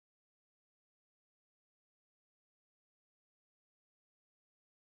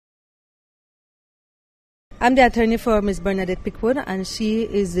I'm the attorney for Ms. Bernadette Pickwood, and she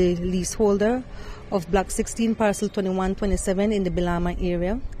is the leaseholder of Block 16, Parcel 2127 in the Belama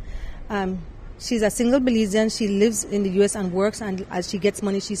area. She's a single Belizean. She lives in the U.S. and works, and as she gets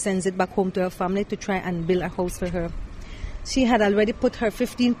money, she sends it back home to her family to try and build a house for her. She had already put her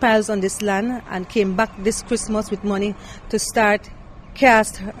 15 piles on this land and came back this Christmas with money to start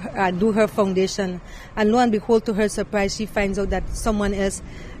do her foundation. And lo and behold, to her surprise, she finds out that someone else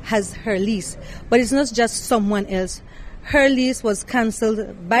has her lease. But it's not just someone else. Her lease was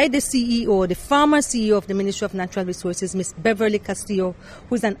cancelled by the CEO, the former CEO of the Ministry of Natural Resources, Ms. Beverly Castillo,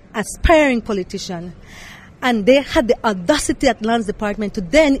 who's an aspiring politician. And they had the audacity at Lands Department to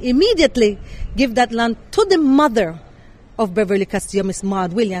then immediately give that land to the mother of Beverly Castillo, Ms.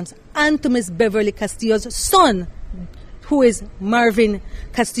 Maude Williams, and to Ms. Beverly Castillo's son, who is Marvin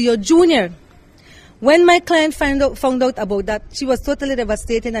Castillo Jr. When my client found out about that, she was totally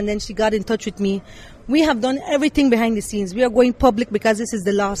devastated, and then she got in touch with me. We have done everything behind the scenes. We are going public because this is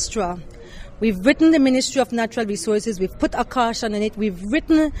the last straw. We've written the Ministry of Natural Resources. We've put a caution on it. We've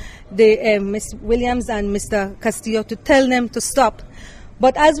written the Ms. Williams and Mr. Castillo to tell them to stop.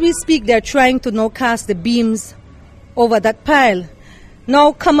 But as we speak, they're trying to now cast the beams over that pile.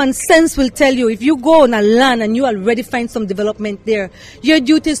 Now, common sense will tell you, if you go on a land and you already find some development there, your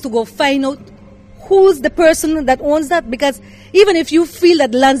duty is to go find out who's the person that owns that. Because even if you feel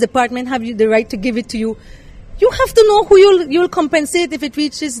that the Lands Department have the right to give it to you, you have to know who you'll compensate if it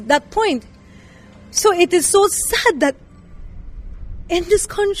reaches that point. So it is so sad that in this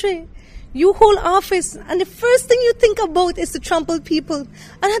country, you hold office and the first thing you think about is to trample people.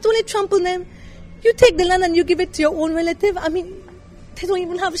 And not only trample them, you take the land and you give it to your own relative. I mean, they don't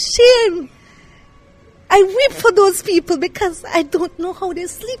even have shame. I weep for those people because I don't know how they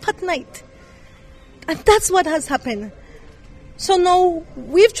sleep at night. And that's what has happened. So now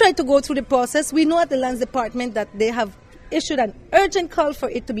we've tried to go through the process. We know at the Lands Department that they have issued an urgent call for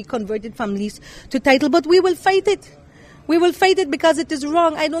it to be converted from lease to title, but we will fight it. We will fight it because it is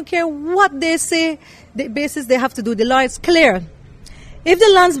wrong. I don't care what they say, the basis they have to do. The law is clear. If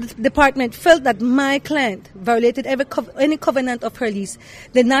the Lands Department felt that my client violated any covenant of her lease,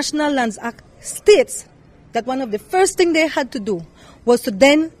 the National Lands Act states that one of the first things they had to do was to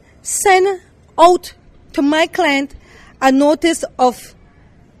then send out to my client a notice of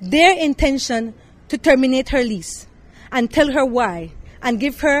their intention to terminate her lease and tell her why and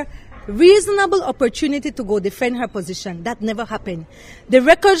give her reasonable opportunity to go defend her position. That never happened. The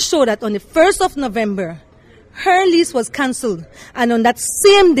records show that on the 1st of November, her lease was cancelled, and on that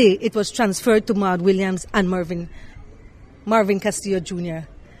same day, it was transferred to Maude Williams and Marvin Castillo Jr.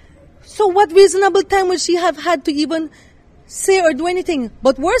 So what reasonable time would she have had to even say or do anything?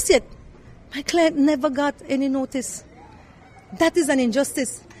 But worse yet, my client never got any notice. That is an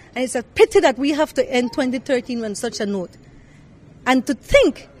injustice, and it's a pity that we have to end 2013 on such a note. And to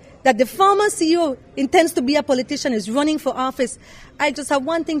think that the former CEO intends to be a politician, is running for office, I just have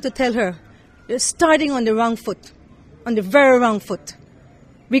one thing to tell her. You're starting on the wrong foot, on the very wrong foot.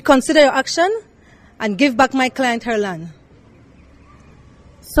 Reconsider your action and give back my client her land.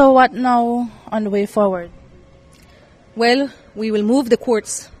 So what now on the way forward? Well, we will move the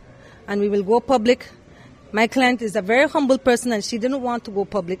courts and we will go public. My client is a very humble person and she didn't want to go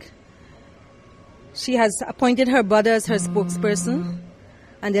public. She has appointed her brother as her spokesperson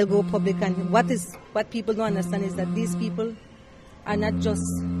and they'll go public. And what people don't understand is that these people are not just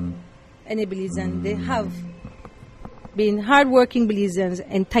any Belizean. They have been hard-working Belizeans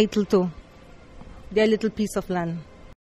entitled to their little piece of land.